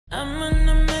I'm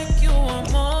gonna make you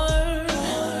want more.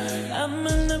 I'm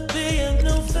gonna be a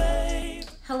new fave.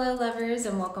 Hello lovers,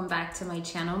 and welcome back to my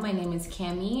channel. My name is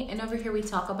Cami, and over here we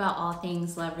talk about all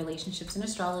things love, relationships, and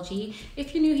astrology.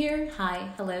 If you're new here, hi,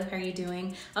 hello, how are you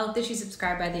doing? I hope that you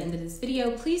subscribe by the end of this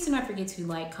video. Please do not forget to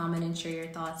like, comment, and share your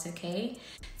thoughts, okay?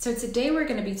 So today we're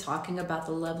going to be talking about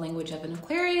the love language of an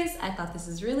Aquarius. I thought this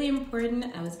is really important.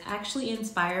 I was actually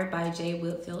inspired by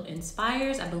Whitfield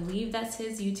Inspires. I believe that's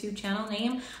his YouTube channel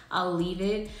name. I'll leave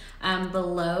it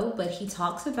below, but he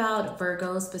talks about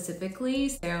Virgo specifically.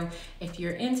 So if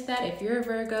you're into that, if you're a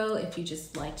Virgo, if you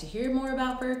just like to hear more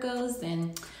about Virgos,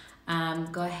 then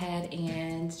go ahead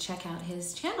and check out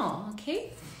his channel,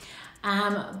 okay?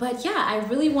 But yeah, I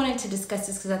really wanted to discuss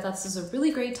this because I thought this was a really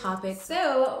great topic.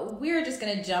 So we're just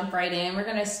gonna jump right in. We're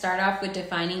gonna start off with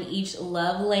defining each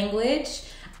love language.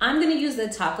 I'm gonna use the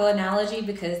taco analogy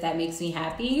because that makes me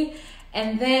happy.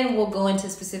 And then we'll go into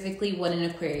specifically what an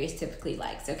Aquarius typically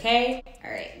likes, okay? All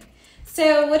right.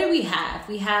 So what do we have?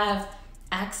 We have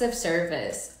acts of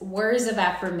service, words of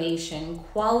affirmation,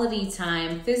 quality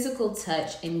time, physical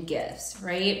touch, and gifts,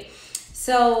 right?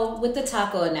 So with the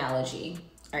taco analogy,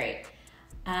 all right,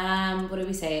 what do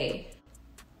we say?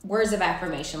 Words of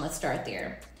affirmation, let's start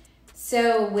there.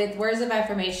 So with words of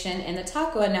affirmation in the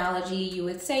taco analogy, you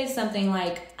would say something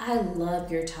like, I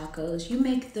love your tacos. You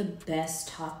make the best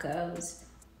tacos.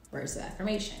 Words of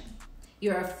affirmation.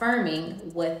 You're affirming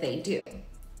what they do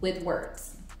with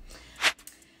words.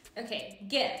 Okay,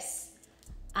 gifts.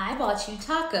 I bought you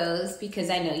tacos because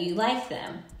I know you like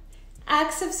them.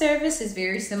 Acts of service is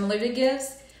very similar to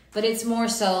gifts, but it's more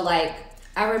so like,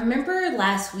 I remember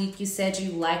last week you said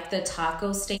you liked the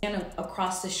taco stand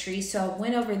across the street, so I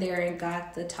went over there and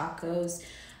got the tacos.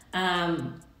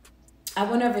 I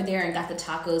went over there and got the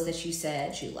tacos that you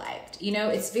said you liked. You know,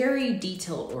 it's very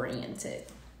detail oriented.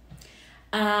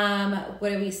 What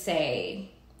do we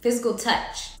say? Physical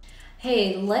touch.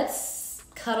 Hey, let's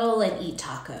cuddle and eat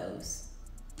tacos.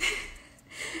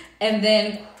 And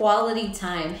then quality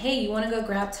time. Hey, you want to go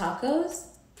grab tacos?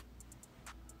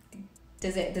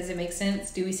 Does it make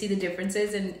sense? Do we see the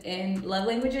differences in love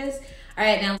languages? All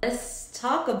right, now let's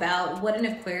talk about what an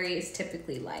Aquarius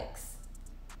typically likes.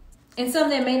 And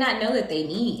some that may not know that they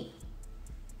need.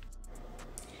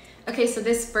 Okay, so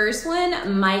this first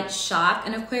one might shock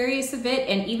an Aquarius a bit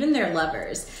and even their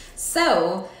lovers.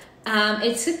 So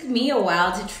it took me a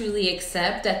while to truly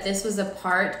accept that this was a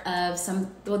part of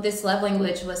this love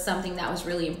language was something that was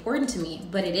really important to me,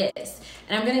 but it is.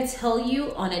 And I'm going to tell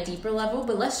you on a deeper level,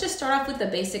 but let's just start off with the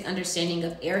basic understanding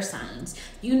of air signs.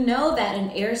 You know that an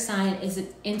air sign is an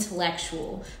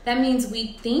intellectual. That means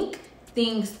we think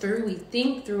things through, we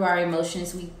think through our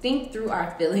emotions, we think through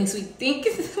our feelings, we think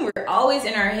we're always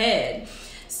in our head.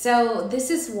 So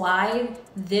this is why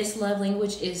this love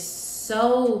language is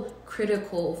so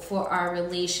critical for our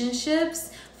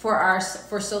relationships, for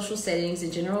social settings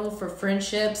in general, for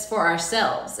friendships, for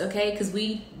ourselves, okay? Because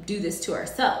we do this to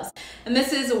ourselves. And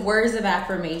this is words of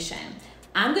affirmation.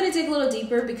 I'm gonna dig a little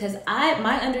deeper because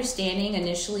my understanding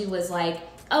initially was like,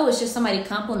 oh, it's just somebody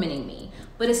complimenting me.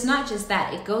 But it's not just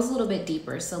that, it goes a little bit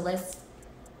deeper. So let's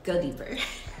go deeper.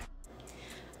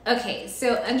 Okay,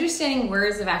 so understanding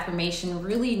words of affirmation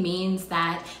really means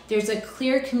that there's a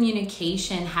clear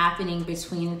communication happening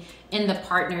in the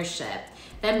partnership.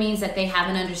 That means that they have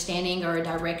an understanding or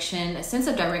a sense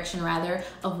of direction rather,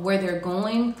 of where they're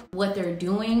going, what they're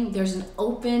doing. There's an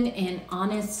open and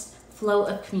honest flow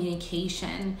of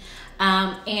communication.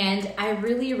 And I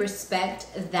really respect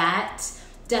that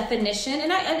definition.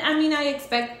 And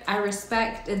I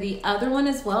respect the other one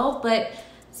as well, but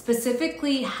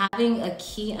specifically having a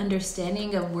key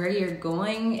understanding of where you're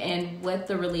going and what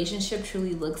the relationship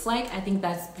truly looks like, I think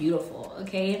that's beautiful,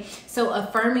 okay? So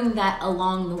affirming that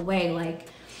along the way, like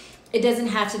it doesn't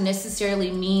have to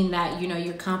necessarily mean that, you know,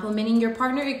 you're complimenting your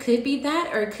partner. It could be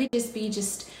that, or it could just be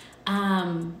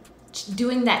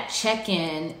doing that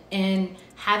check-in and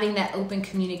having that open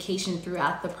communication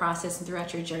throughout the process and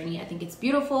throughout your journey. I think it's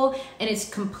beautiful and it's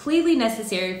completely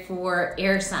necessary for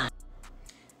air signs.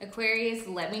 Aquarius,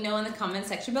 let me know in the comment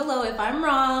section below if I'm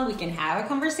wrong. We can have a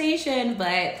conversation,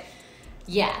 but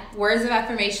yeah, words of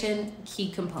affirmation, key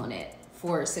component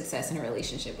for success in a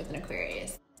relationship with an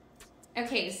Aquarius.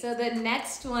 Okay, so the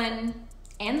next one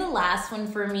and the last one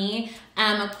for me,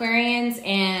 Aquarians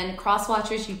and cross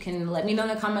watchers, you can let me know in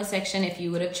the comment section if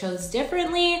you would have chose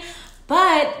differently.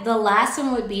 But the last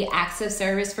one would be acts of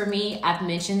service for me. I've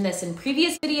mentioned this in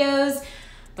previous videos,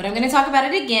 but I'm going to talk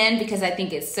about it again because I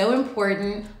think it's so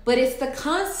important. But it's the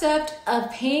concept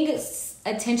of paying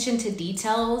attention to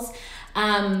details,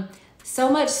 So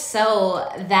much so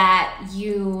that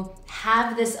you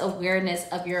have this awareness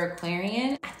of your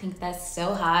Aquarian. I think that's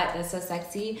so hot. That's so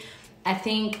sexy. I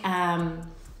think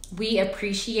we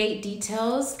appreciate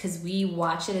details because we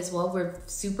watch it as well. We're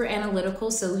super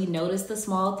analytical, so we notice the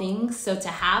small things. So to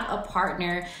have a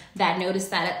partner that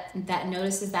notices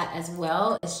that as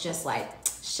well, it's just like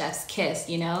chef's kiss,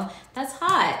 you know? That's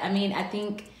hot. I mean, I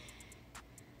think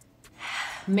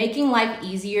making life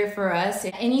easier for us,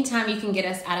 anytime you can get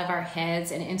us out of our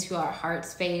heads and into our heart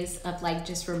space of like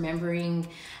just remembering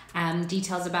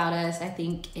details about us, I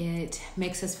think it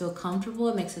makes us feel comfortable,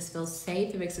 it makes us feel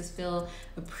safe, it makes us feel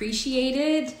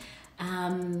appreciated,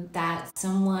 that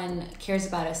someone cares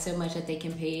about us so much that they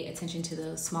can pay attention to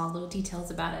those small little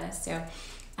details about us. So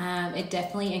it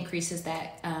definitely increases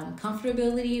that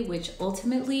comfortability, which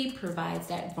ultimately provides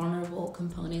that vulnerable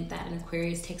component that an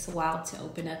Aquarius takes a while to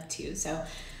open up to. So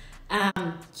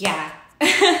yeah,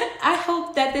 I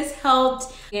hope that this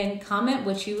helped. And comment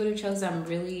what you would have chosen. I'm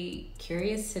really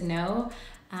curious to know.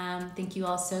 Thank you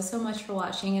all so much for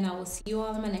watching, and I will see you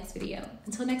all in my next video.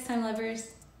 Until next time,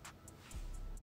 lovers.